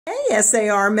Hey,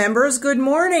 SAR members, good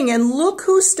morning, and look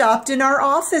who stopped in our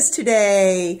office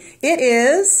today. It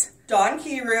is Dawn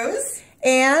Keyrouze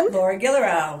and Laura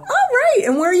Guillerault. All right,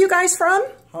 and where are you guys from?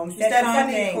 Homestead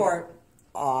Funding Court.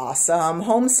 Awesome,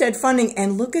 Homestead Funding,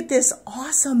 and look at this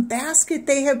awesome basket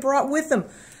they have brought with them.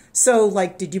 So,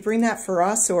 did you bring that for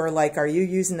us, or are you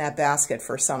using that basket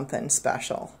for something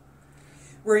special?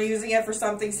 We're using it for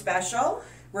something special.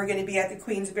 We're going to be at the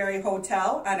Queensberry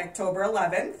Hotel on October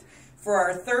 11th. For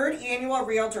our third annual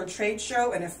Realtor Trade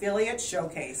Show and Affiliate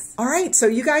Showcase. All right, so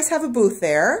you guys have a booth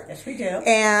there. Yes, we do.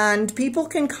 And people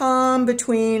can come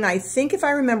between, I think if I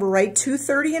remember right,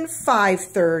 2:30 and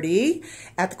 5:30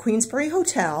 at the Queensberry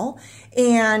Hotel.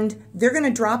 And they're going to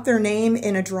drop their name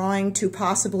in a drawing to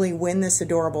possibly win this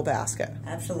adorable basket.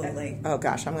 Absolutely. Oh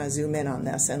gosh, I'm going to zoom in on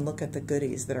this and look at the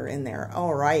goodies that are in there.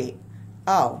 All right.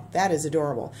 Oh, that is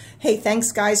adorable. Hey,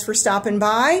 thanks guys for stopping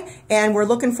by, and we're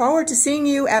looking forward to seeing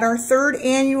you at our third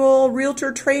annual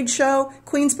Realtor Trade Show,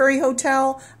 Queensberry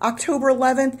Hotel, October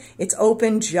 11th. It's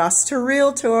open just to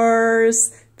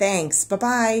realtors. Thanks.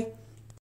 Bye-bye.